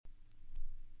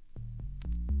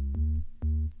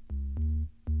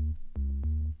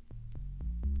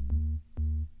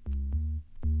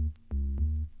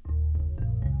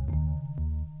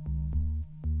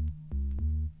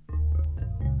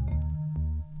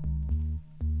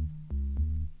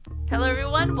Hello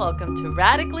everyone, welcome to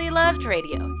Radically Loved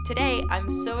Radio. Today, I'm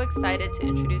so excited to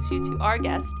introduce you to our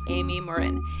guest, Amy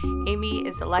Morin. Amy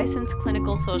is a licensed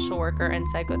clinical social worker and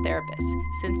psychotherapist.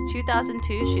 Since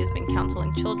 2002, she has been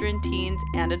counseling children, teens,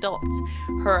 and adults.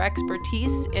 Her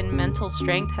expertise in mental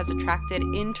strength has attracted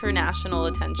international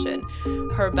attention.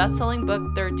 Her best-selling book,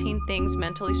 13 Things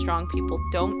Mentally Strong People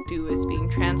Don't Do, is being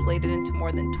translated into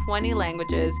more than 20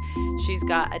 languages. She's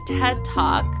got a TED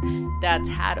Talk that's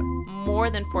had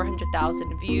more than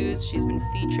 400,000 views. She's been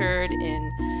featured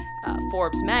in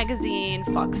Forbes magazine,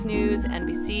 Fox News,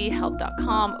 NBC,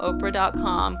 Health.com,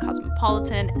 Oprah.com,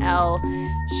 Cosmopolitan, Elle.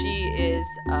 She is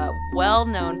a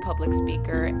well-known public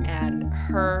speaker, and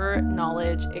her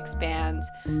knowledge expands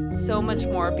so much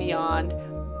more beyond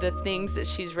the things that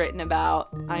she's written about.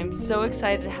 I'm so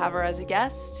excited to have her as a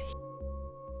guest.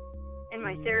 In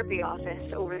my therapy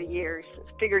office over the years,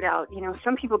 figured out,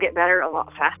 some people get better a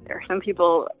lot faster. Some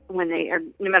people, when they are,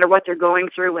 no matter what they're going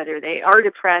through, whether they are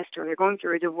depressed or they're going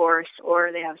through a divorce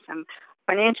or they have some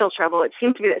financial trouble, it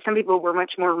seemed to be that some people were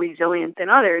much more resilient than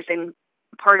others. And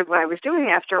part of what I was doing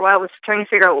after a while was trying to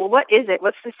figure out, well, what is it?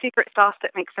 What's the secret sauce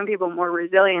that makes some people more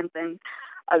resilient than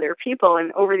other people?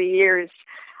 And over the years,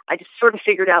 I just sort of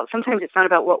figured out sometimes it's not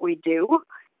about what we do,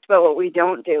 it's about what we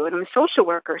don't do. And I'm a social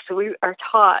worker, so we are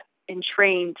taught and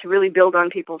trained to really build on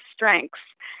people's strengths.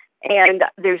 And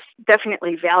there's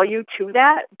definitely value to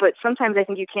that, but sometimes I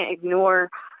think you can't ignore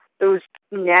those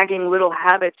nagging little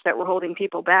habits that were holding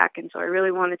people back. And so I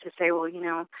really wanted to say, well,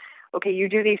 okay, you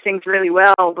do these things really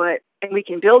well, and we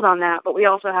can build on that, but we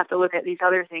also have to look at these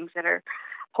other things that are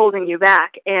holding you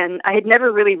back. And I had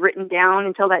never really written down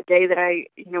until that day that I,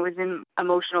 was in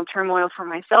emotional turmoil for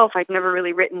myself. I'd never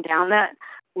really written down that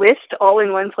list all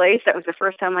in one place. That was the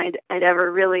first time I'd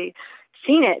ever really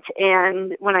seen it.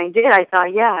 And when I did, I thought,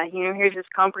 here's this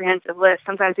comprehensive list.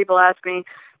 Sometimes people ask me,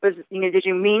 did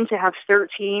you mean to have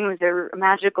 13? Was there a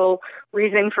magical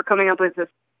reason for coming up with a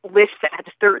list that had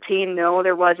 13? No,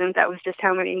 there wasn't. That was just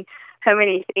how many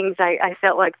things I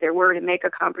felt like there were to make a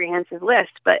comprehensive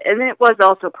list. And then it was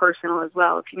also personal as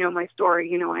well. If you know my story,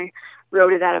 I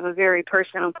wrote it out of a very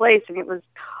personal place, and it was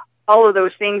all of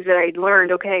those things that I'd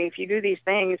learned. Okay, if you do these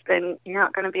things, then you're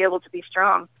not going to be able to be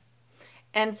strong.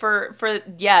 And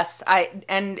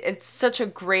and it's such a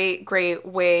great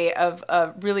way of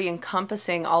really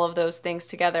encompassing all of those things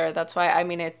together. That's why,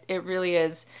 it really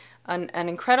is an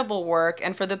incredible work.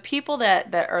 And for the people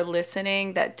that are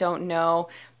listening that don't know,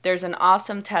 there's an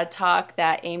awesome TED Talk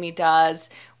that Amy does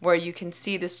where you can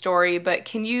see the story. But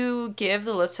can you give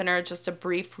the listener just a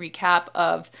brief recap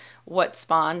of what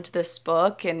spawned this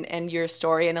book and your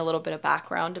story and a little bit of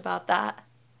background about that?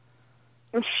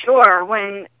 Sure.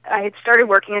 When I had started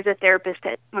working as a therapist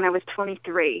when I was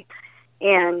 23,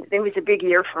 and it was a big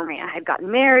year for me. I had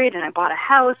gotten married, and I bought a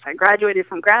house. I graduated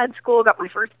from grad school, got my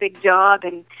first big job,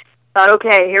 and thought,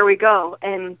 okay, here we go.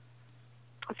 And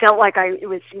I felt like it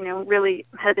was, really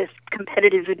had this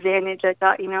competitive advantage. I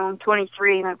thought, I'm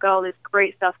 23, and I've got all this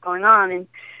great stuff going on. And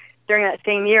during that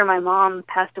same year, my mom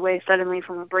passed away suddenly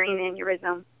from a brain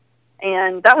aneurysm.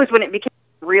 And that was when it became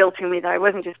real to me that I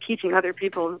wasn't just teaching other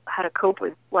people how to cope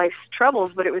with life's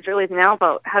troubles, but it was really now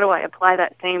about how do I apply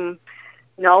that same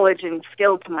knowledge and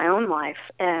skill to my own life.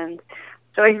 And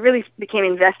so I really became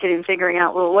invested in figuring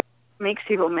out, well, what makes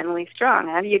people mentally strong?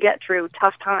 How do you get through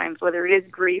tough times, whether it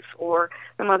is grief or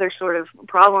some other sort of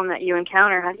problem that you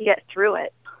encounter? How do you get through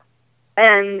it?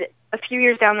 And a few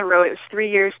years down the road, it was 3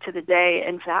 years to the day,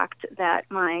 in fact, that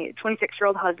my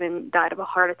 26-year-old husband died of a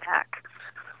heart attack.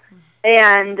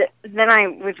 And then I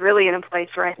was really in a place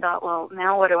where I thought, well,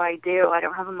 now what do I do? I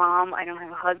don't have a mom. I don't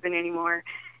have a husband anymore.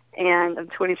 And I'm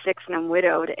 26 and I'm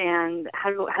widowed. And how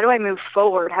do I move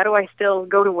forward? How do I still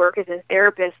go to work as a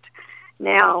therapist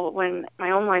now when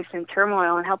my own life's in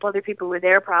turmoil and help other people with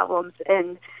their problems?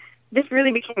 And this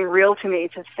really became real to me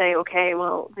to say, okay,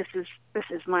 well, this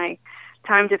is my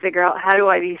time to figure out how do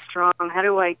I be strong? How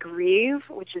do I grieve,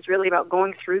 which is really about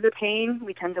going through the pain.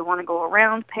 We tend to want to go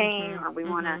around pain, or we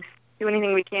want to do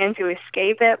anything we can to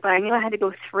escape it, but I knew I had to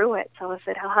go through it. So I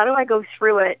said, how do I go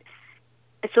through it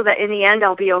so that in the end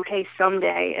I'll be okay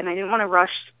someday? And I didn't want to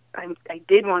rush. I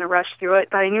did want to rush through it,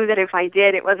 but I knew that if I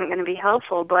did, it wasn't going to be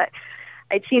helpful. But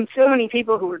I'd seen so many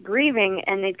people who were grieving,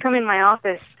 and they'd come in my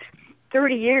office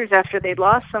 30 years after they'd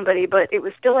lost somebody, but it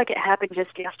was still like it happened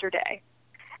just yesterday.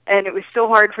 And it was so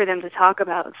hard for them to talk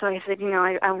about. So I said,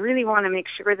 I really want to make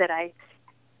sure that I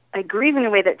grieve in a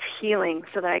way that's healing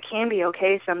so that I can be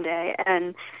okay someday,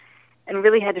 and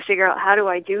really had to figure out how do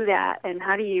I do that, and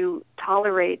how do you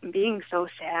tolerate being so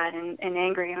sad and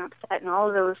angry and upset and all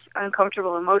of those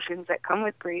uncomfortable emotions that come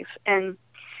with grief. And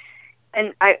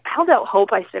And I held out hope.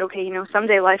 I said, okay,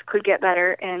 someday life could get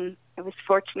better. And I was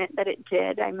fortunate that it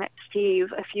did. I met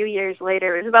Steve a few years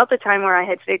later. It was about the time where I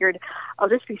had figured I'll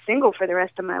just be single for the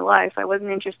rest of my life. I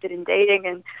wasn't interested in dating,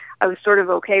 and I was sort of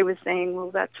okay with saying,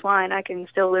 well, that's fine. I can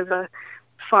still live a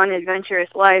fun, adventurous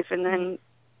life. And then,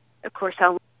 of course,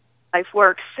 how life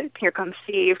works. Here comes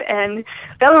Steve, and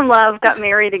fell in love, got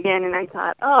married again, and I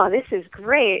thought, oh, this is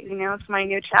great. It's my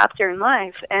new chapter in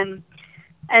life. And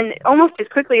almost as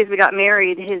quickly as we got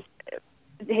married,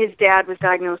 his dad was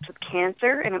diagnosed with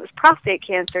cancer, and it was prostate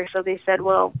cancer. So they said,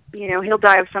 well, he'll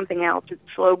die of something else. It's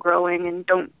slow growing, and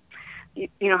you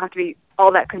don't have to be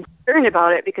all that concerned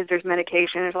about it because there's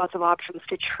medication. There's lots of options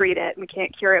to treat it. We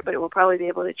can't cure it, but it will probably be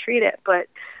able to treat it. But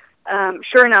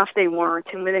sure enough, they weren't.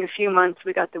 And within a few months,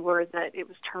 we got the word that it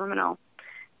was terminal.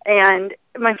 And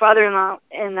my father-in-law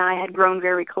and I had grown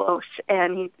very close,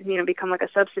 and he, become like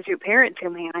a substitute parent to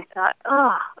me. And I thought,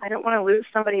 I don't want to lose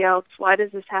somebody else. Why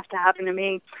does this have to happen to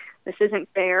me? This isn't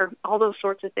fair. All those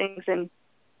sorts of things.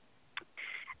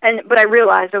 But I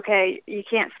realized, okay, you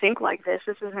can't think like this.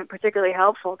 This isn't particularly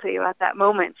helpful to you at that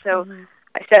moment. So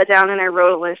I sat down and I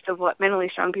wrote a list of what mentally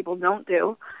strong people don't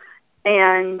do.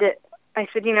 And I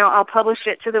said, I'll publish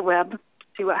it to the web,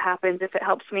 see what happens. If it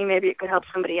helps me, maybe it could help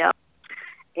somebody else.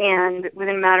 And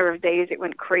within a matter of days, it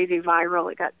went crazy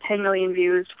viral. It got 10 million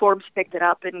views. Forbes picked it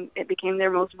up, and it became their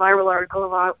most viral article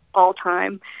of all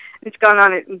time. It's gone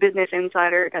on at Business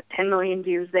Insider. It got 10 million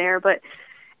views there.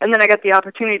 And then I got the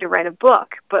opportunity to write a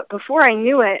book. But before I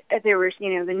knew it, there was,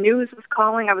 the news was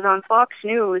calling. I was on Fox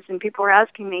News, and people were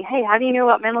asking me, hey, how do you know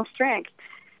about mental strength?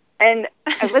 And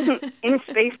I wasn't in a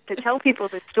space to tell people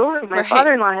the story. My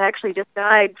father-in-law had actually just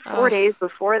died 4 days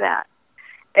before that.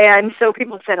 And so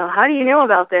people said, oh, how do you know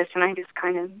about this? And I just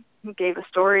kind of gave a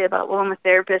story about, well, I'm a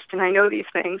therapist and I know these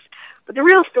things. But the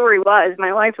real story was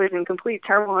my life was in complete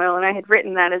turmoil, and I had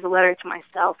written that as a letter to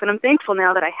myself. And I'm thankful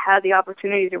now that I had the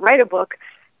opportunity to write a book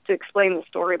to explain the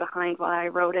story behind why I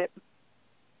wrote it.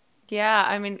 Yeah,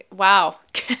 I mean, wow.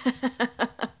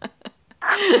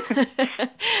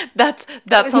 that's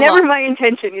it was never my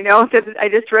intention, I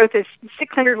just wrote this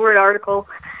 600-word article.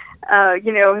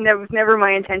 And that was never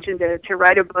my intention to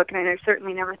write a book, and I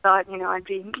certainly never thought, I'd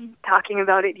be talking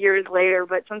about it years later,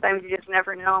 but sometimes you just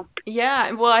never know.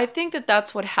 Yeah, well, I think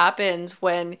that's what happens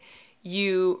when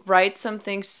you write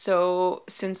something so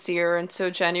sincere and so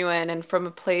genuine and from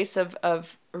a place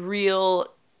of real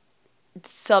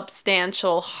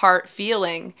substantial heart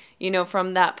feeling,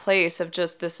 from that place of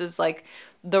just, this is like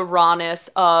the rawness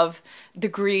of the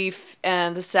grief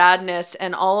and the sadness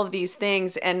and all of these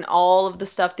things and all of the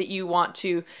stuff that you want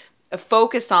to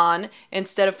focus on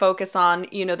instead of focus on,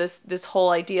 this whole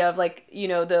idea of like,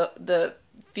 the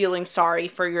feeling sorry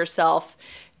for yourself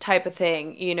type of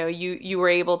thing. You were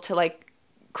able to like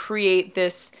create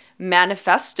this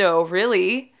manifesto,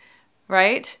 really,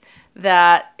 right?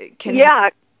 That can... Yeah.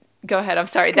 Go ahead. I'm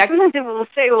sorry. Sometimes people will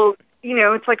say, well,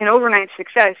 it's like an overnight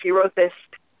success. You wrote this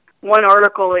one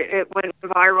article, it went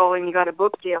viral, and you got a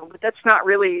book deal. But that's not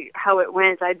really how it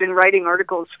went. I'd been writing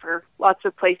articles for lots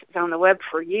of places on the web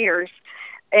for years.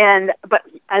 But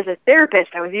as a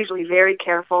therapist, I was usually very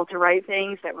careful to write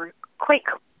things that were quite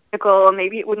clinical.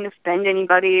 Maybe it wouldn't offend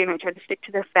anybody, and I tried to stick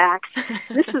to the facts.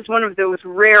 This is one of those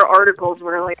rare articles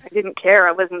where, like, I didn't care.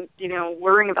 I wasn't,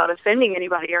 worrying about offending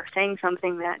anybody or saying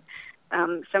something that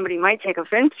somebody might take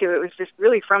offense to. It was just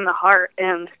really from the heart,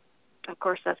 and of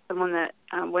course, that's the one that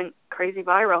went crazy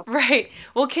viral. Right.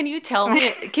 Well, can you tell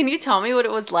me what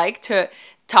it was like to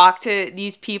talk to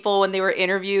these people when they were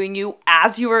interviewing you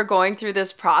as you were going through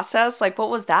this process? Like, what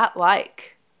was that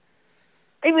like?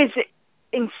 It was an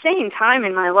insane time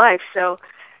in my life. So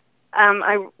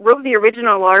I wrote the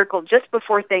original article just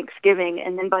before Thanksgiving,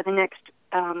 and then by the next,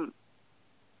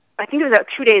 I think it was about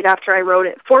 2 days after I wrote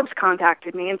it, Forbes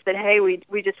contacted me and said, hey,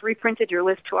 we just reprinted your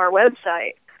list to our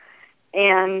website.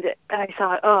 And I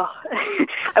thought,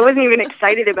 I wasn't even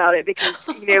excited about it because,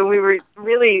 we were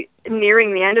really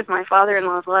nearing the end of my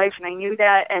father-in-law's life, and I knew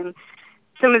that. And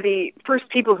some of the first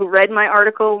people who read my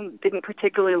article didn't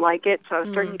particularly like it, so I was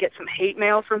starting to get some hate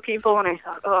mail from people, and I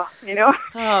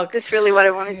thought, this is really what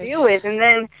I want to deal with. And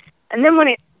then when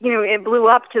it blew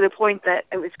up to the point that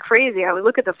it was crazy, I would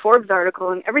look at the Forbes article,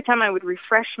 and every time I would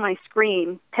refresh my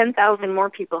screen, 10,000 more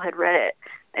people had read it.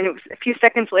 And it was a few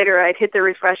seconds later, I'd hit the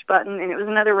refresh button, and it was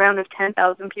another round of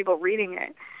 10,000 people reading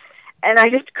it. And I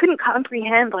just couldn't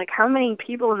comprehend, like, how many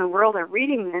people in the world are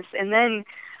reading this. And then,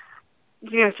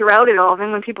 throughout it all,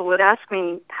 then when people would ask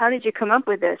me, how did you come up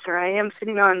with this? Or I am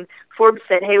sitting on, Forbes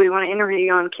said, hey, we want to interview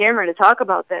you on camera to talk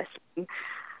about this.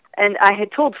 And I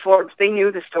had told Forbes, they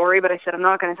knew the story, but I said, I'm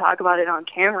not going to talk about it on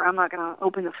camera. I'm not going to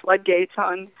open the floodgates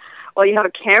on while you have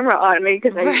a camera on me,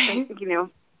 because I think,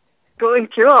 going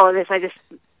through all of this, I just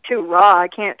too raw. I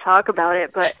can't talk about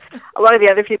it, but a lot of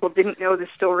the other people didn't know the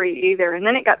story either. And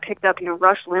then it got picked up.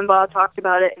 Rush Limbaugh talked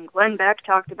about it, and Glenn Beck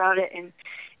talked about it, and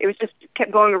it was just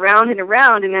kept going around and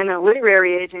around. And then a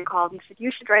literary agent called and said,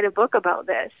 "You should write a book about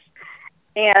this."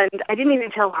 And I didn't even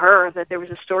tell her that there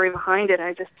was a story behind it.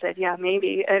 I just said, "Yeah,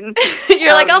 maybe." And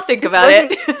you're like, "I'll think about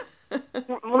it."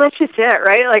 Well, that's just it,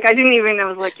 right? Like, I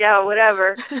was like, yeah,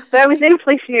 whatever. But I was in a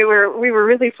place, where we were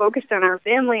really focused on our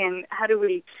family and how do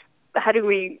we,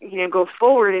 go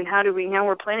forward, and now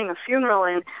we're planning a funeral,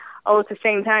 and all at the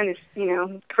same time,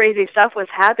 this, crazy stuff was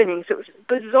happening. So it was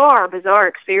a bizarre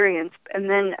experience. And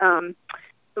then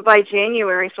by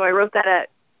January, so I wrote that at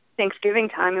Thanksgiving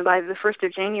time, and by the 1st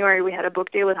of January, we had a book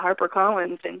deal with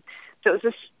HarperCollins. And so it was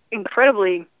this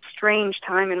incredibly strange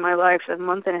time in my life, a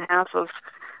month and a half of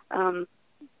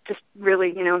just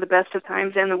really, the best of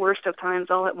times and the worst of times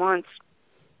all at once.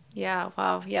 Yeah.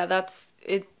 Wow. Yeah. That's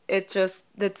it.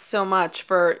 That's so much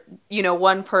for,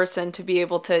 one person to be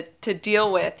able to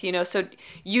deal with, so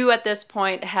you at this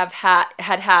point have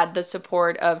had the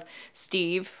support of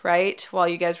Steve, right? While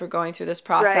you guys were going through this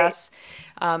process.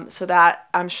 Right. So that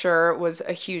I'm sure was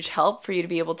a huge help for you to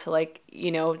be able to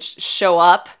show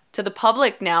up to the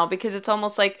public now, because it's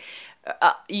almost like,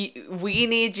 we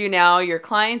need you now, your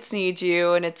clients need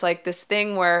you, and it's like this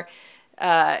thing where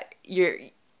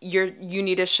you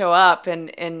need to show up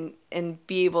and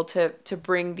be able to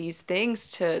bring these things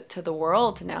to the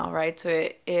world now, right? So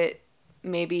it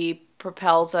maybe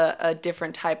propels a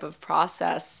different type of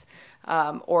process,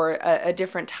 or a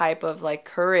different type of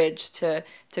courage to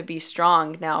be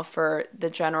strong now for the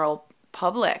general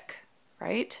public,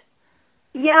 right?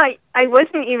 Yeah, I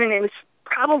wasn't even, it was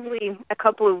probably a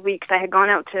couple of weeks. I had gone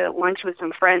out to lunch with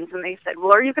some friends, and they said,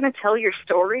 "Well, are you going to tell your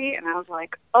story?" And I was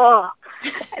like, "Oh,"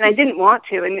 and I didn't want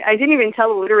to. And I didn't even tell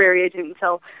the literary agent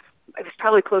until it was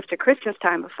probably close to Christmas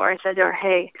time before I said to her,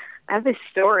 "Hey, I have this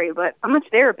story, but I'm a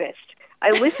therapist. I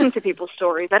listen to people's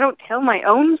stories. I don't tell my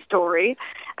own story."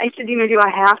 I said, "Do I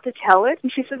have to tell it?"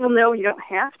 And she said, "Well, no, you don't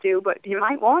have to, but you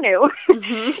might want to."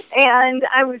 Mm-hmm. And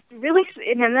I was really,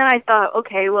 and then I thought,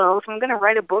 okay, well, if I'm going to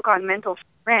write a book on mental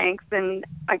strength, then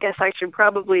I guess I should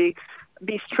probably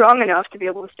be strong enough to be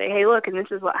able to say, "Hey, look, and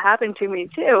this is what happened to me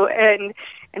too," and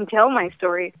tell my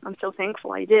story. I'm so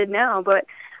thankful I did now, but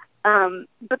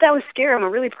that was scary. I'm a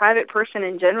really private person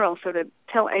in general, so to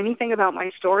tell anything about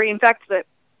my story, in fact, the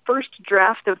first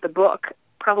draft of the book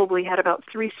probably had about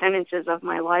 3 sentences of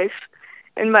my life,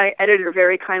 and my editor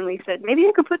very kindly said, "Maybe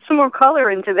you could put some more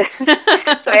color into this." So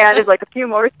I added a few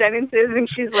more sentences, and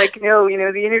she's like, "No,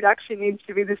 the introduction needs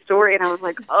to be the story." And I was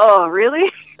like, "Oh,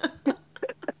 really?"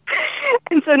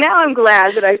 And so now I'm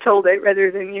glad that I told it, rather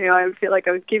than, I feel like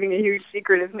I was keeping a huge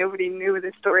secret if nobody knew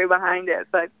the story behind it.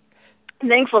 But I'm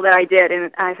thankful that I did,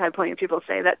 and I've had plenty of people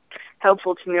say that's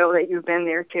helpful to know that you've been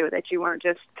there too, that you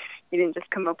didn't just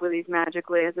come up with these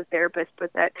magically as a therapist,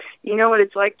 but that you know what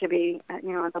it's like to be, at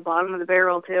the bottom of the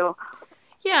barrel too.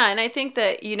 Yeah, and I think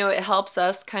that, it helps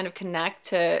us kind of connect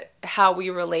to how we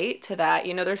relate to that.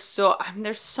 There's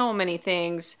so many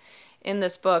things in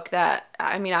this book that,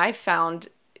 I found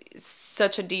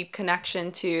such a deep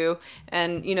connection to,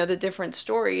 and, the different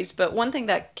stories. But one thing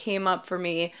that came up for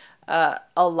me a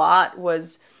lot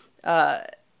was,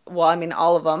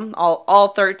 all of them, all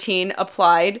 13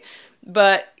 applied,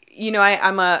 but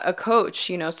I'm a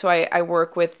coach, so I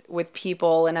work with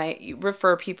people, and I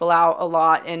refer people out a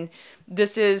lot. And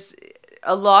this is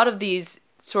a lot of these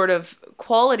sort of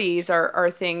qualities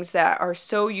are things that are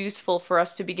so useful for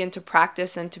us to begin to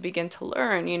practice and to begin to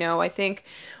learn. I think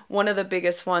one of the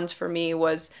biggest ones for me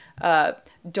was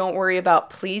don't worry about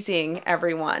pleasing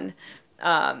everyone.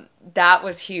 That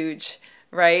was huge,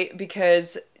 right?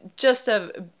 Because just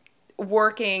of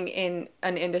working in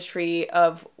an industry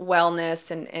of wellness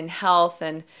and health,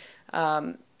 and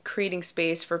creating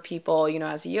space for people,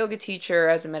 as a yoga teacher,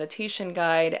 as a meditation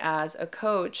guide, as a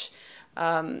coach,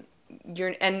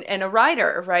 you're and a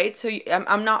writer, right? So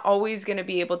I'm not always going to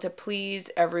be able to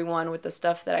please everyone with the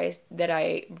stuff that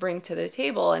I bring to the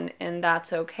table, and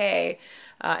that's okay.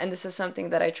 And this is something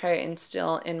that I try to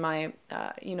instill in my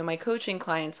my coaching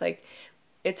clients.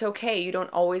 It's okay. You don't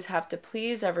always have to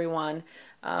please everyone.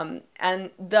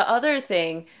 And the other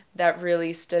thing that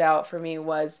really stood out for me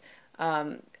was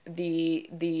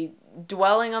the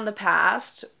dwelling on the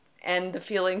past and the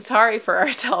feeling sorry for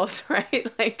ourselves,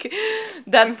 right?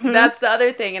 That's the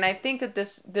other thing. And I think that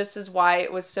this is why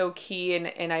it was so key,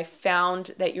 and I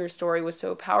found that your story was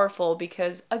so powerful,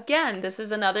 because again, this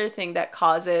is another thing that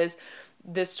causes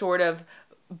this sort of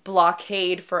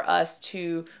blockade for us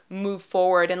to move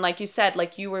forward. And like you said,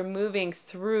 like you were moving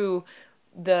through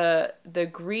the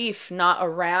grief, not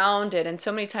around it. And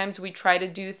so many times we try to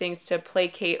do things to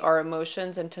placate our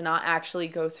emotions and to not actually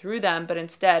go through them, but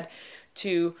instead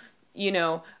to,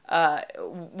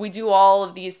 we do all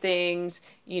of these things,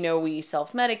 we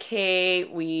self-medicate,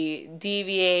 we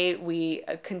deviate, we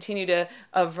continue to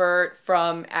avert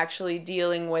from actually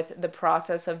dealing with the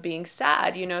process of being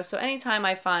sad, So anytime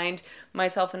I find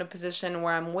myself in a position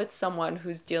where I'm with someone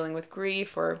who's dealing with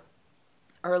grief or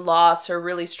loss or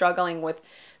really struggling with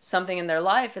something in their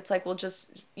life, it's like, well,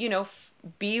 just,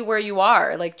 be where you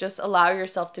are. Like, just allow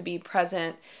yourself to be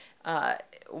present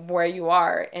where you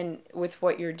are and with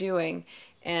what you're doing.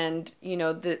 And,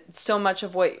 so much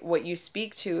of what you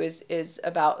speak to is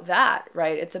about that,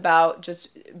 right? It's about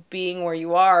just being where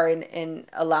you are and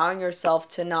allowing yourself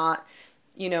to not,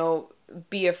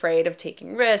 be afraid of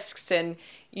taking risks and,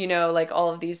 like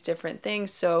all of these different things.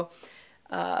 So,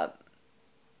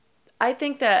 I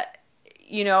think that,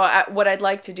 what I'd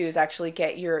like to do is actually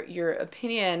get your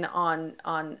opinion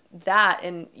on that.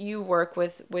 And you work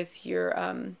with your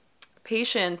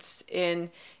patients in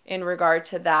regard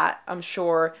to that. I'm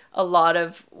sure a lot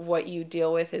of what you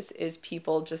deal with is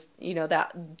people just,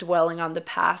 that dwelling on the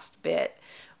past bit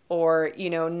or,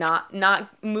 not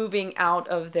moving out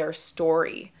of their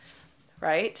story,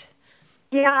 right?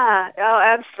 Yeah, oh,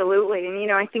 absolutely.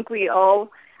 And, I think we all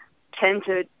tend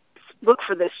to look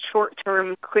for the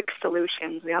short-term quick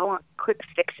solutions. We all want quick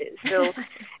fixes. So,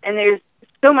 and there's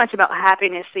so much about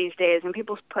happiness these days, and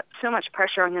people put so much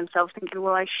pressure on themselves thinking,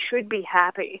 well, I should be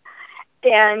happy.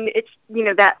 And it's,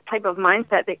 that type of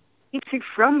mindset that keeps you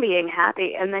from being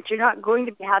happy, and that you're not going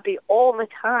to be happy all the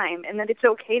time, and that it's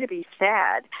okay to be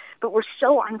sad. But we're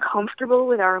so uncomfortable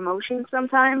with our emotions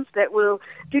sometimes that we'll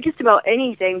do just about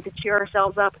anything to cheer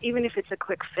ourselves up, even if it's a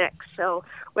quick fix. So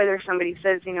whether somebody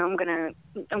says, I'm going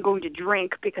to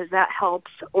drink because that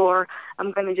helps, or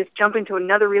I'm going to just jump into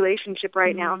another relationship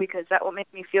right now because that will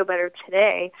make me feel better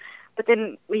today. But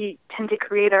then we tend to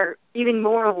create even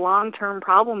more long-term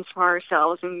problems for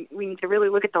ourselves, and we need to really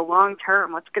look at the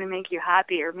long-term, what's going to make you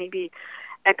happy, or maybe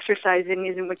exercising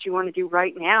isn't what you want to do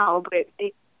right now, but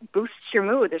it boosts your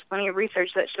mood. There's plenty of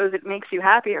research that shows it makes you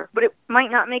happier, but it might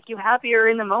not make you happier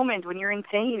in the moment when you're in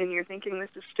pain and you're thinking,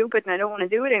 this is stupid and I don't want to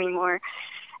do it anymore.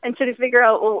 And so to figure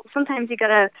out, well, sometimes you got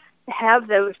to have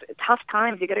those tough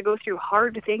times. You got to go through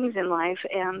hard things in life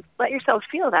and let yourself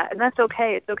feel that. And that's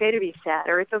okay. It's okay to be sad,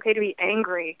 or it's okay to be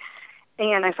angry.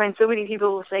 And I find so many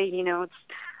people will say, it's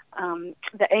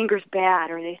the anger's bad,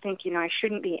 or they think, I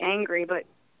shouldn't be angry, but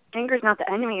anger's not the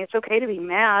enemy. It's okay to be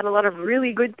mad. A lot of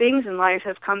really good things in life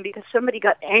have come because somebody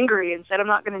got angry and said, I'm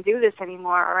not going to do this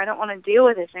anymore, or I don't want to deal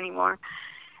with this anymore.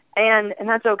 And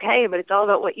that's okay, but it's all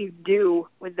about what you do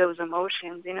with those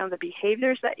emotions. The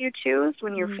behaviors that you choose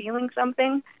when you're feeling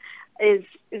something is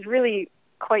really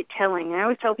quite telling. And I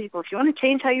always tell people, if you want to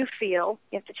change how you feel,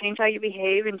 you have to change how you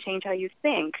behave and change how you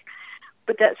think.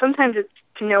 But that sometimes it's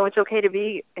to know it's okay to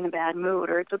be in a bad mood,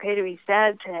 or it's okay to be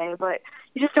sad today, but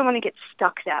you just don't want to get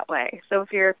stuck that way. So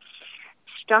if you're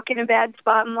stuck in a bad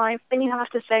spot in life, then you have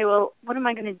to say, well, what am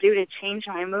I going to do to change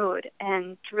my mood,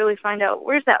 and to really find out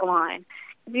where's that line.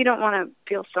 If you don't want to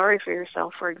feel sorry for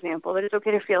yourself, for example, that it's okay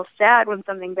to feel sad when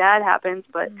something bad happens,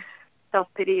 but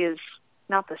self-pity is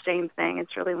not the same thing.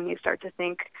 It's really when you start to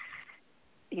think,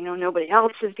 nobody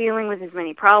else is dealing with as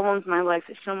many problems. My life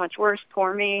is so much worse.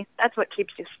 Poor me. That's what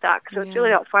keeps you stuck. So it's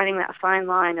really about finding that fine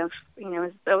line of,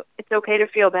 it's okay to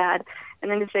feel bad,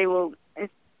 and then to say, well,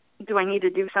 do I need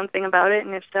to do something about it?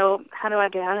 And if so, how do I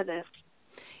get out of this?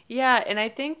 Yeah, and I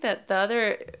think that the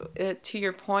other, to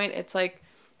your point, it's like,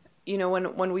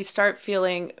 when we start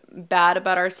feeling bad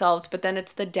about ourselves, but then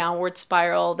it's the downward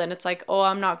spiral, then it's like, oh,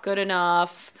 I'm not good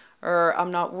enough, or I'm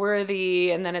not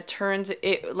worthy. And then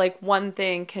it like one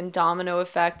thing can domino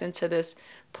effect into this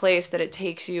place that it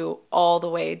takes you all the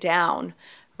way down,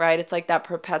 right? It's like that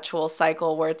perpetual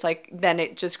cycle where it's like, then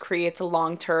it just creates a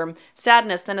long-term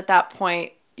sadness. Then at that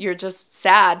point, you're just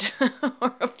sad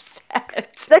or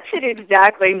upset. That's it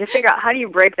exactly. And to figure out, how do you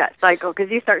break that cycle? Because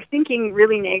you start thinking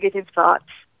really negative thoughts,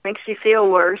 makes you feel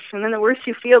worse, and then the worse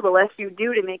you feel, the less you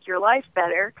do to make your life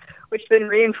better, which then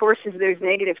reinforces those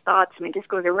negative thoughts, and it just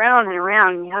goes around and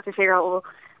around, and you have to figure out, well,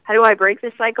 how do I break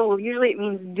this cycle? Well, usually it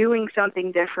means doing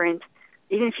something different,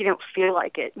 even if you don't feel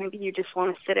like it. Maybe you just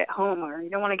want to sit at home, or you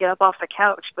don't want to get up off the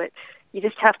couch, but you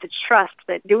just have to trust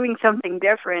that doing something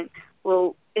different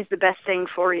is the best thing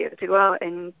for you, to go out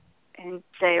and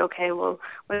say, okay, well,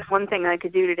 what's one thing I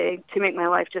could do today to make my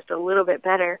life just a little bit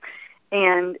better?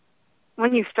 And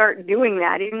when you start doing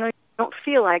that, even though don't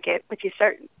feel like it, but you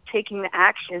start taking the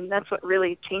action, that's what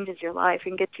really changes your life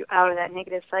and gets you out of that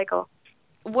negative cycle.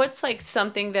 What's like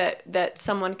something that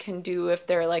someone can do if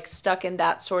they're like stuck in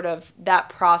that sort of that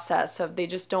process of they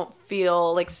just don't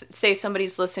feel like, say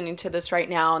somebody's listening to this right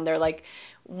now and they're like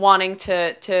wanting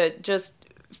to just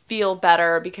feel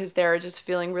better because they're just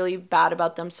feeling really bad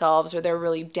about themselves or they're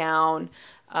really down.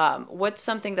 What's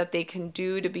something that they can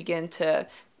do to begin the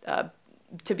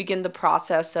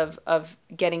process of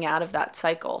getting out of that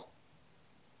cycle?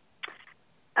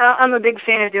 I'm a big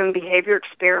fan of doing behavior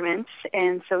experiments,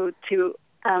 and so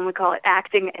we call it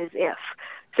acting as if.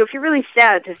 So if you're really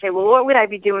sad, to say, well, what would I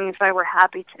be doing if I were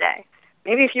happy today?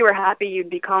 Maybe if you were happy, you'd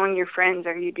be calling your friends,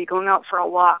 or you'd be going out for a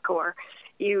walk, or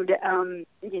you'd,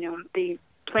 be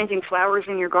planting flowers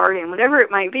in your garden, whatever it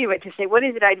might be. But to say, what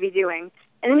is it I'd be doing?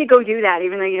 And then you go do that,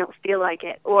 even though you don't feel like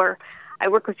it. Or I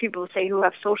work with people, say, who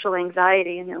have social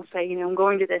anxiety, and they'll say, I'm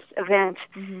going to this event,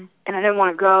 and I don't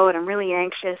want to go, and I'm really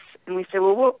anxious. And we say,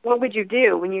 well, what would you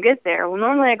do when you get there? Well,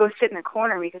 normally I go sit in a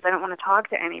corner because I don't want to talk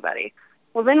to anybody.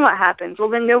 Well, then what happens? Well,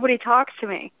 then nobody talks to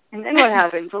me. And then what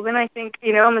happens? Well, then I think,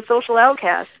 I'm a social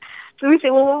outcast. So we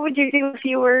say, well, what would you do if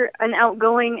you were an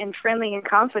outgoing and friendly and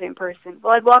confident person?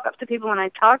 Well, I'd walk up to people and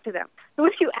I'd talk to them. So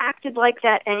what if you acted like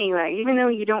that anyway, even though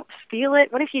you don't feel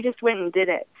it? What if you just went and did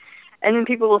it? And then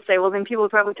people will say, well, then people will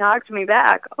probably talk to me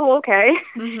back. Oh, okay.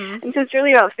 And so it's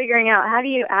really about figuring out, how do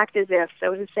you act as if?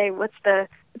 So to say, what's the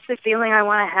feeling I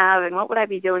want to have, and what would I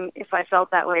be doing if I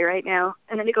felt that way right now?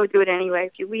 And then to go do it anyway.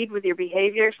 If you lead with your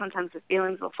behavior, sometimes the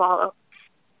feelings will follow.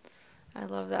 I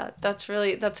love that. That's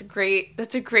a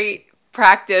great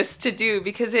practice to do,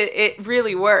 because it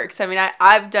really works. I mean,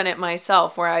 I've done it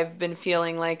myself, where I've been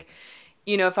feeling like,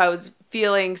 if I was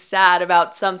feeling sad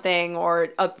about something or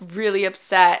really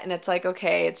upset, and it's like,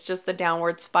 okay, it's just the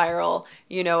downward spiral,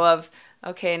 of,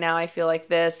 okay, now I feel like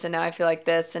this, and now I feel like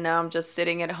this, and now I'm just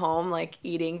sitting at home, like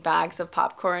eating bags of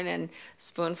popcorn and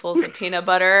spoonfuls of peanut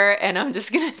butter, and I'm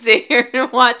just going to sit here and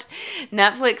watch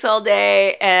Netflix all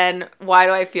day, and why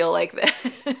do I feel like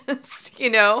this,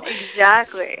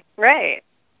 Exactly, right.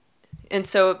 And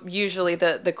so usually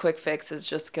the quick fix is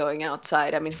just going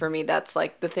outside. I mean, for me, that's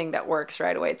like the thing that works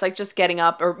right away. It's like just getting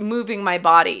up or moving my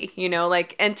body,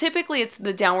 and typically it's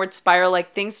the downward spiral.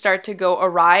 Like things start to go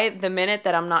awry the minute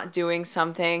that I'm not doing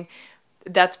something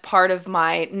that's part of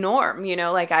my norm,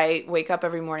 like I wake up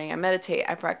every morning, I meditate,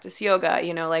 I practice yoga,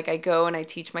 like I go and I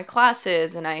teach my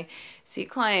classes and I see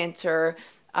clients, or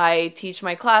I teach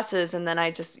my classes, and then I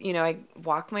just, I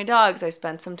walk my dogs, I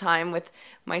spend some time with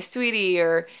my sweetie,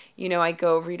 or, I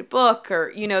go read a book,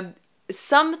 or,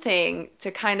 something to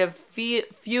kind of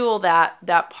fuel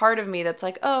that part of me that's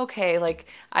like, oh, okay, like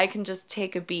I can just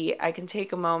take a beat, I can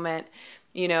take a moment,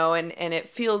 and it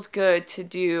feels good to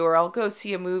do, or I'll go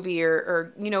see a movie,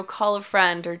 or call a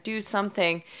friend, or do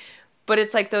something. But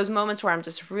it's like those moments where I'm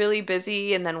just really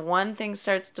busy, and then one thing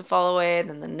starts to fall away, and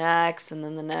then the next, and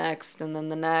then the next, and then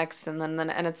the next, and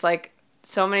and it's like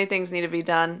so many things need to be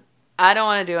done. I don't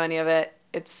want to do any of it.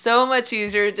 It's so much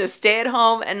easier to just stay at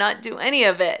home and not do any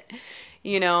of it,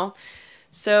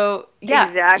 So yeah,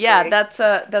 exactly. Yeah,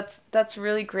 that's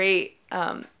really great.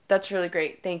 That's really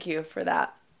great. Thank you for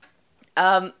that.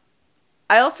 I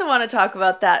also want to talk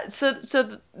about that. So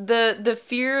the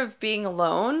fear of being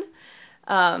alone.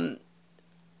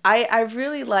 I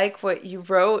really like what you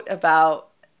wrote about,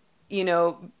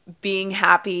 being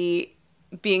happy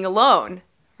being alone,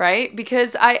 right?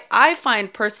 Because I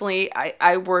find personally,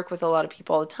 I work with a lot of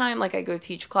people all the time. Like I go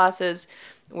teach classes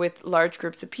with large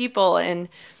groups of people, and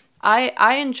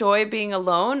I enjoy being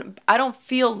alone. I don't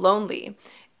feel lonely.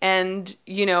 And,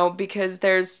 because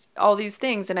there's all these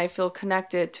things and I feel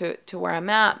connected to where I'm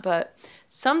at. But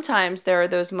sometimes there are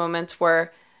those moments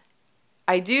where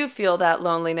I do feel that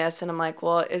loneliness, and I'm like,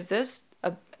 well,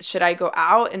 should I go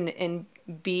out and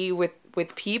be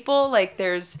with people? Like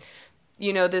there's,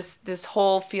 this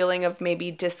whole feeling of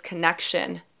maybe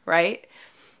disconnection, right?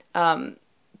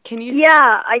 Can you?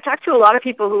 Yeah, I talk to a lot of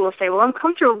people who will say, well, I'm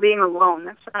comfortable being alone.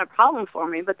 That's not a problem for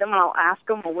me. But then when I'll ask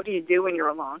them, well, what do you do when you're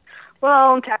alone?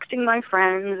 Well, I'm texting my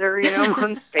friends, or, I'm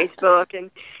on Facebook,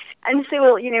 and say,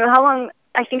 well, how long?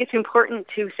 I think it's important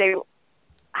to say,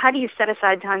 how do you set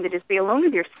aside time to just be alone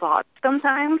with your thoughts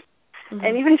sometimes?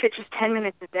 And even if it's just 10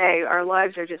 minutes a day, our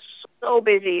lives are just so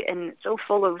busy and so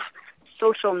full of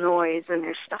social noise, and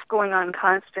there's stuff going on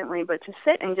constantly. But to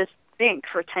sit and just think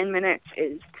for 10 minutes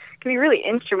can be really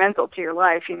instrumental to your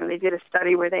life. They did a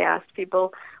study where they asked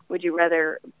people, would you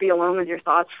rather be alone with your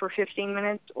thoughts for 15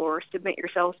 minutes or submit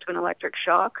yourselves to an electric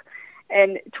shock?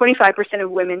 And 25%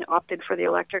 of women opted for the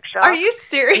electric shock. Are you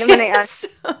serious? And then when they asked,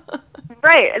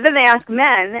 Right. And then they ask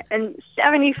men, and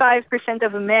 75%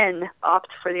 of men opt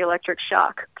for the electric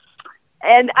shock.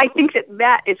 And I think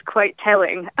that is quite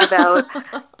telling about,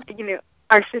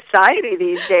 our society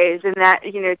these days, and that,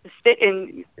 to sit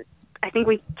in, I think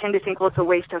we tend to think, well, it's a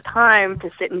waste of time to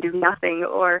sit and do nothing,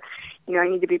 or, I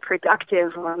need to be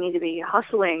productive, or I need to be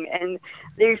hustling. And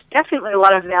there's definitely a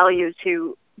lot of value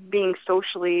to being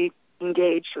socially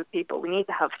engaged with people. We need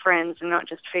to have friends, and not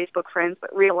just Facebook friends,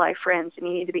 but real life friends, and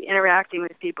you need to be interacting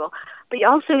with people. But you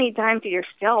also need time to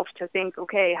yourself to think,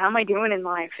 okay, how am I doing in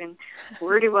life, and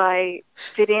where do I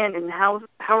fit in, and how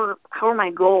are my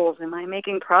goals? Am I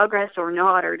making progress or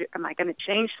not, or am I going to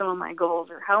change some of my goals,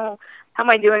 or how am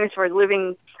I doing as far as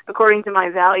living according to my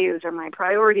values or my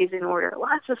priorities in order?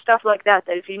 Lots of stuff like that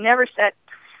if you never set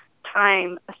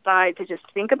time aside to just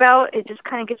think about, it just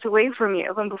kind of gets away from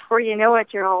you. And before you know it,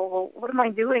 you're all, well, what am I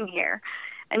doing here?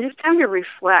 And just time to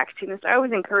reflect. So I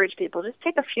always encourage people, just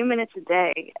take a few minutes a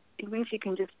day, even if you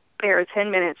can just spare 10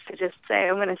 minutes to just say,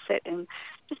 I'm going to sit and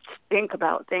just think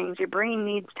about things. Your brain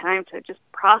needs time to just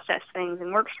process things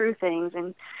and work through things,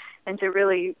 and to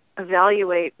really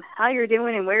evaluate how you're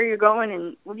doing and where you're going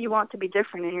and what do you want to be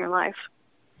different in your life.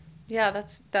 Yeah,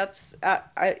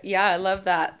 I love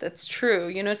that. That's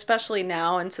true. Especially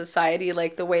now in society,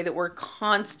 like the way that we're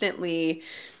constantly,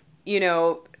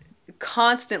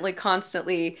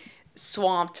 constantly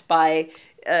swamped by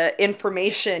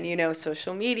information,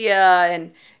 social media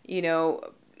and,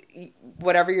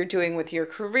 whatever you're doing with your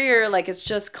career, like it's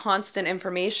just constant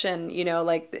information,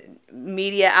 like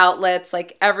media outlets,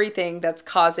 like everything that's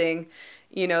causing,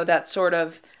 that sort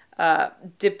of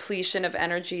depletion of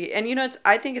energy. And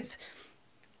I think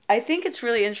it's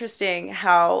really interesting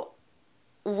how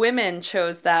women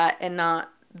chose that and not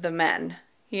the men,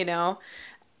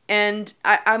 and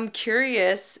I'm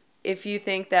curious if you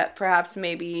think that perhaps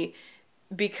maybe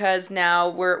because now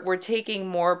we're taking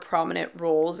more prominent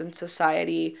roles in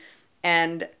society,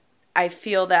 and I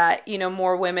feel that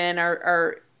more women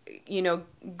are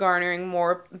garnering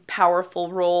more powerful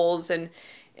roles, and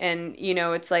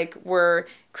it's like we're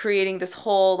creating this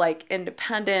whole like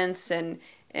independence and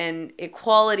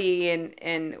equality,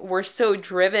 and we're so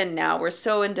driven now, we're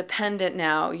so independent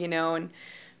now, and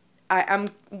I'm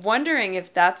wondering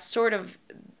if that's sort of,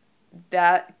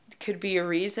 that could be a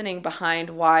reasoning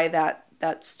behind why that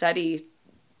study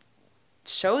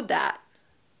showed that.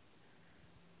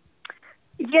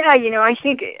 Yeah,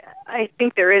 I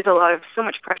think there is so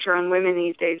much pressure on women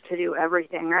these days to do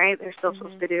everything, right? They're still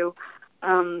supposed to do,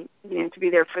 to be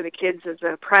there for the kids as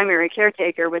a primary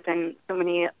caretaker, but then so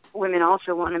many women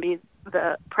also want to be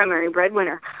the primary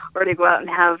breadwinner, or to go out and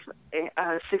have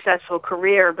a successful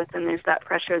career, but then there's that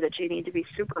pressure that you need to be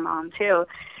super mom too.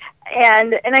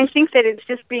 And I think that it's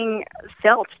just being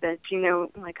felt that,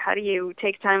 like, how do you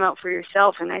take time out for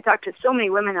yourself? And I talk to so many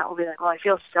women that will be like, well, I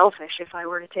feel selfish if I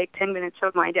were to take 10 minutes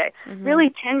of my day. Mm-hmm.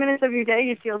 Really, 10 minutes of your day,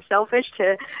 you feel selfish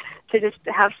to just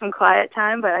have some quiet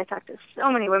time? But I talk to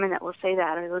so many women that will say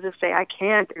that, or they'll just say, I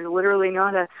can't. There's literally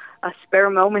not a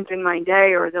spare moment in my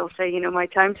day. Or they'll say, my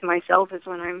time to myself is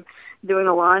when I'm doing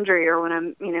the laundry, or when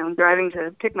I'm, driving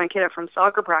to pick my kid up from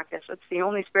soccer practice. That's the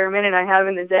only spare minute I have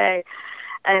in the day.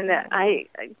 And I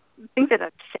think that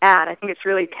that's sad. I think it's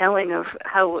really telling of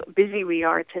how busy we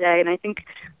are today. And I think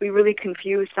we really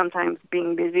confuse sometimes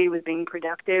being busy with being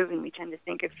productive. And we tend to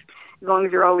think as long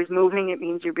as you're always moving, it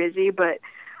means you're busy. But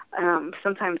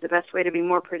sometimes the best way to be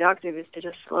more productive is to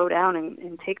just slow down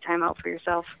and take time out for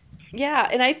yourself. Yeah.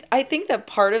 And I think that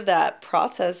part of that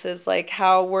process is like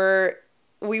how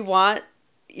we want,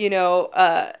 we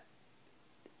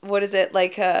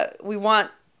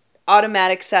want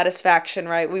automatic satisfaction,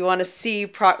 right? We want to see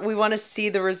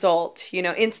the result,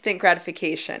 instant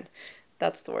gratification.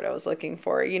 That's the word I was looking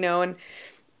for, and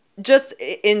just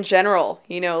in general,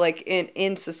 like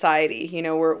in society,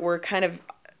 we're kind of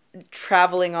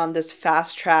traveling on this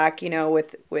fast track,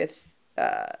 with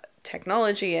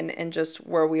technology and just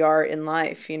where we are in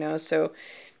life, so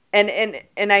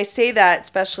and I say that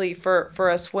especially for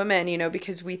us women,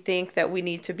 because we think that we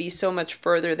need to be so much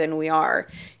further than we are.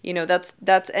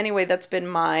 That's been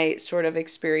my sort of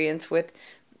experience with,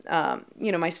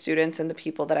 my students and the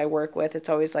people that I work with. It's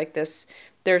always like this,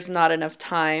 there's not enough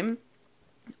time,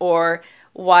 or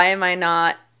why am I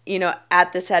not,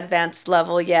 at this advanced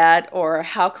level yet? Or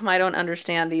how come I don't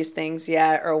understand these things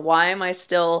yet? Or why am I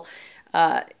still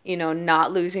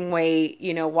not losing weight,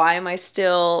 why am I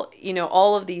still,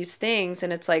 all of these things.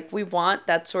 And it's like, we want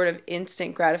that sort of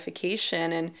instant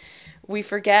gratification, and we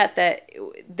forget that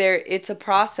it's a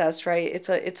process, right?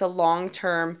 It's a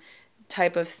long-term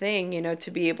type of thing,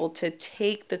 to be able to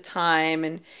take the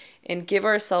time and give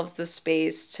ourselves the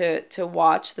space to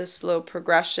watch the slow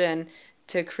progression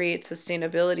to create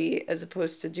sustainability, as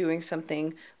opposed to doing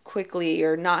something quickly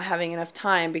or not having enough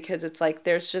time because it's like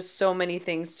there's just so many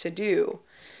things to do.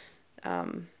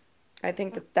 I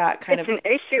think that kind it's an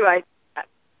issue I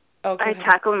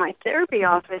tackle in my therapy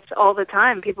office all the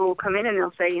time. People will come in and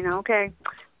they'll say, okay,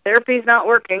 therapy's not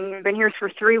working. I've been here for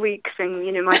 3 weeks, and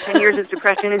my 10 years of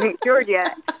depression isn't cured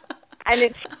yet. And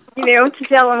it's to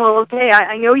tell them, well, okay,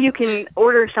 I know you can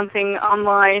order something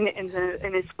online in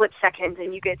a split second,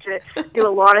 and you get to do a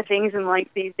lot of things in life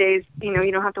these days.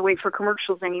 You don't have to wait for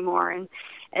commercials anymore,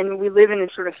 and we live in a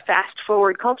sort of fast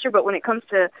forward culture. But when it comes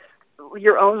to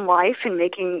your own life and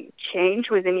making change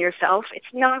within yourself, it's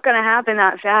not going to happen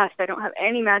that fast. I don't have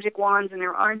any magic wands, and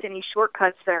there aren't any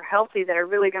shortcuts that are healthy that are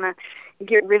really going to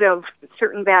get rid of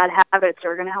certain bad habits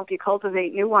or are going to help you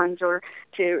cultivate new ones or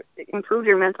to improve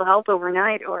your mental health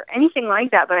overnight or anything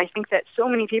like that. But I think that so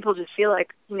many people just feel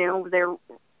like, they're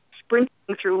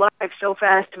sprinting through life so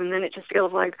fast, and then it just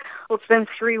feels like, well, it's been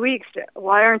 3 weeks.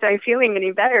 Why aren't I feeling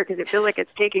any better? Because it feels like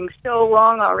it's taking so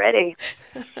long already.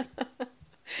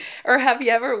 Or have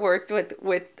you ever worked with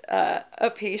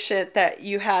a patient that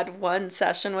you had one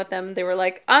session with them, they were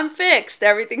like, I'm fixed,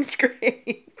 everything's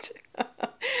great?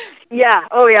 Yeah.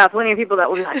 Oh, yeah. Plenty of people that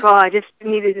will be like, oh, I just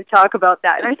needed to talk about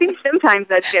that. And I think sometimes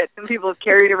that's it. Some people have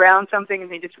carried around something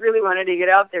and they just really wanted to get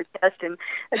out their chest, and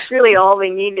that's really all they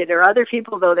needed. Or other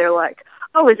people, though, they're like,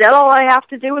 oh, is that all I have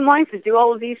to do in life, is do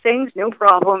all of these things? No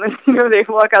problem. And, they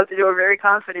walk out the door very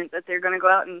confident that they're going to go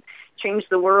out and change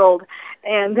the world.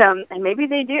 And maybe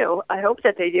they do. I hope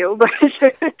that they do.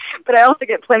 But I also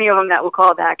get plenty of them that will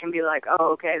call back and be like,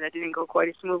 oh, okay, that didn't go quite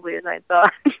as smoothly as I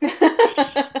thought.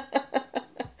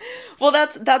 Well,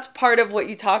 that's part of what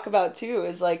you talk about too,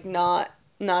 is like not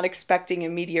expecting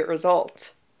immediate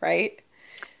results, right?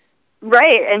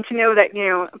 Right, and to know that,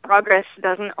 progress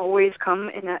doesn't always come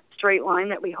in that straight line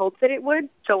that we hope that it would.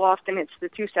 So often it's the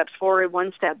 2 steps forward,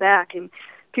 1 step back, and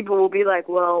people will be like,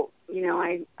 well,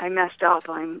 I messed up.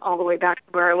 I'm all the way back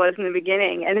to where I was in the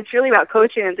beginning. And it's really about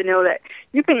coaching them to know that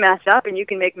you can mess up and you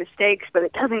can make mistakes, but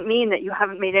it doesn't mean that you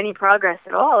haven't made any progress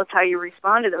at all. It's how you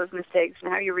respond to those mistakes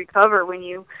and how you recover when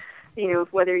you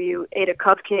whether you ate a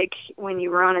cupcake when you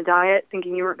were on a diet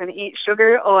thinking you weren't going to eat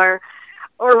sugar, or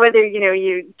whether,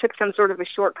 you took some sort of a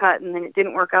shortcut and then it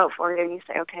didn't work out for you, and you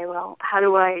say, okay, well, how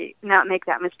do I not make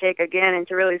that mistake again, and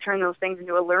to really turn those things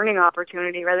into a learning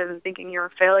opportunity rather than thinking you're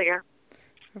a failure.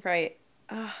 Right.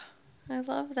 Oh, I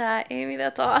love that, Amy.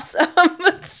 That's awesome.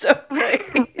 That's so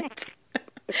great.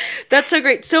 That's so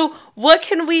great. So what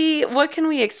can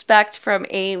we expect from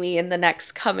Amy in the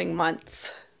next coming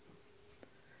months?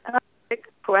 Good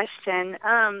question.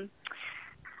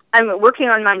 I'm working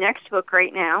on my next book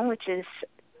right now, which is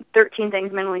 13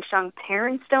 Things Mentally Strong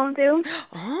Parents Don't Do.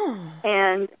 Oh.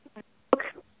 And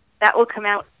that will come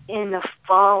out in the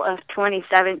fall of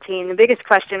 2017. The biggest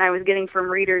question I was getting from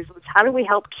readers was, how do we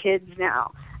help kids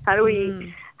now? How do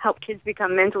we help kids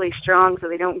become mentally strong so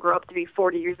they don't grow up to be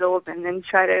 40 years old and then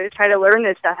try to learn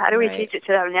this stuff? How do we teach it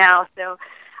to them now? So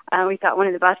we thought one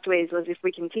of the best ways was if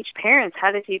we can teach parents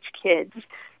how to teach kids,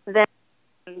 then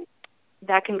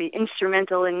that can be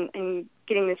instrumental in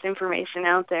getting this information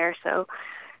out there. So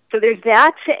there's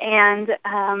that, and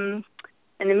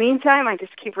in the meantime, I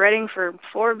just keep writing for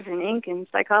Forbes and Inc. and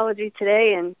Psychology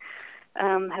Today, and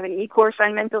have an e-course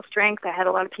on mental strength. I had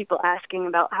a lot of people asking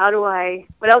about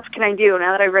what else can I do?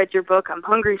 Now that I read your book, I'm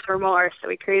hungry for more. So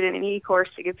we created an e-course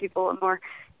to give people a more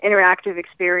interactive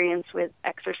experience with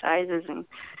exercises and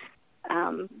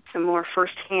some more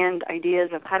firsthand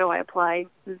ideas of how do I apply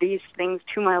these things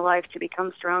to my life to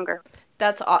become stronger.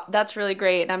 That's really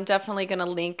great, and I'm definitely going to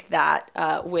link that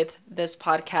with this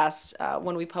podcast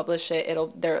when we publish it.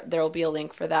 There'll be a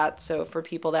link for that. So for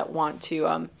people that want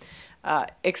to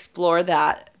explore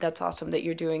that, that's awesome that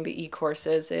you're doing the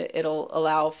e-courses. It'll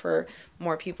allow for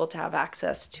more people to have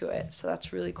access to it. So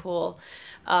that's really cool.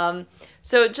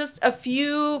 So just a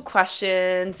few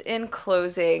questions in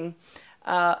closing.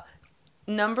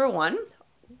 Number 1,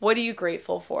 what are you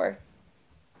grateful for?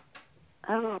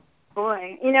 Oh,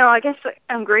 boy. I guess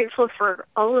I'm grateful for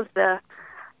all of the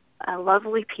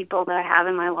lovely people that I have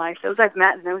in my life, those I've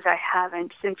met and those I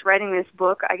haven't. Since writing this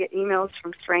book, I get emails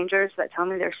from strangers that tell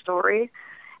me their story.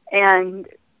 And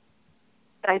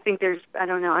I think I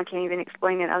can't even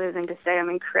explain it other than to say I'm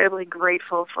incredibly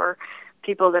grateful for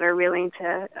people that are willing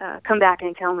to come back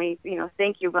and tell me,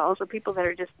 thank you, but also people that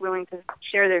are just willing to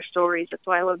share their stories. That's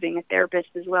why I love being a therapist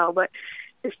as well. But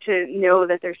just to know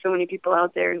that there's so many people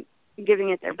out there giving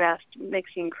it their best makes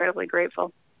me incredibly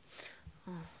grateful.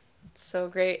 Oh, that's so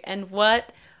great. And what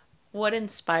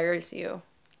inspires you?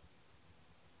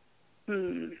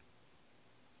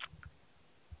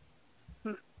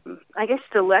 I guess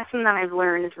the lesson that I've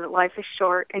learned is that life is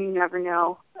short and you never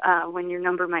know when your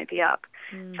number might be up.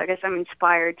 So I guess I'm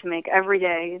inspired to make every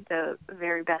day the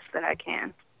very best that I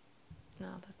can. No,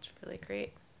 that's really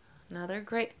great. Another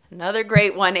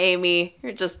great one, Amy.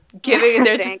 You're just giving,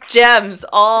 they're just gems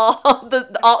all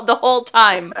the whole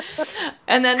time.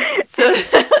 And then, so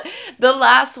the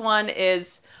last one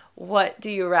is, what do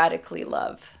you radically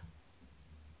love?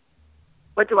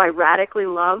 What do I radically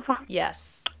love?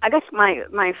 Yes. I guess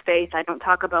my faith. I don't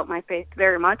talk about my faith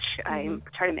very much. I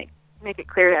try to make it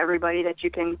clear to everybody that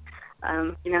you can,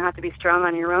 you don't have to be strong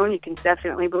on your own. You can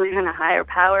definitely believe in a higher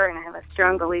power, and I have a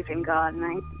strong belief in God, and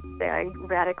I say I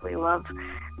radically love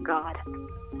God.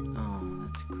 Oh,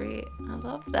 that's great.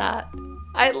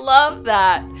 I love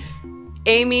that.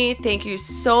 Amy, thank you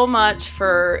so much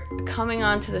for coming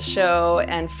on to the show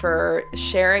and for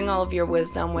sharing all of your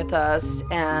wisdom with us.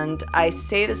 And I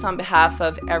say this on behalf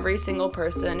of every single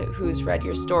person who's read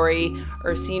your story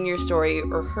or seen your story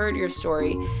or heard your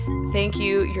story. Thank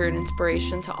you. You're an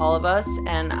inspiration to all of us.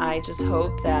 And I just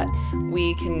hope that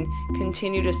we can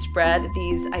continue to spread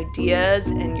these ideas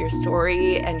and your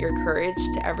story and your courage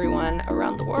to everyone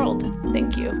around the world.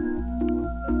 Thank you.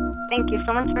 Thank you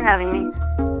so much for having me.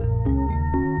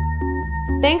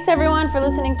 Thanks everyone for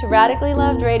listening to Radically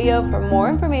Loved Radio. For more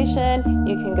information,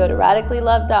 you can go to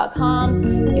radicallyloved.com.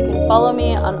 You can follow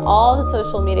me on all the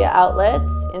social media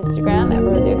outlets, Instagram at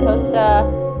Rosie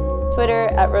Acosta, Twitter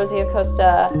at Rosie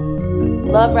Acosta,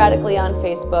 Love Radically on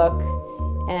Facebook,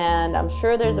 and I'm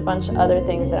sure there's a bunch of other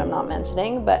things that I'm not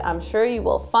mentioning, but I'm sure you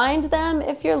will find them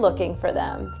if you're looking for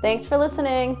them. Thanks for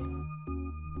listening.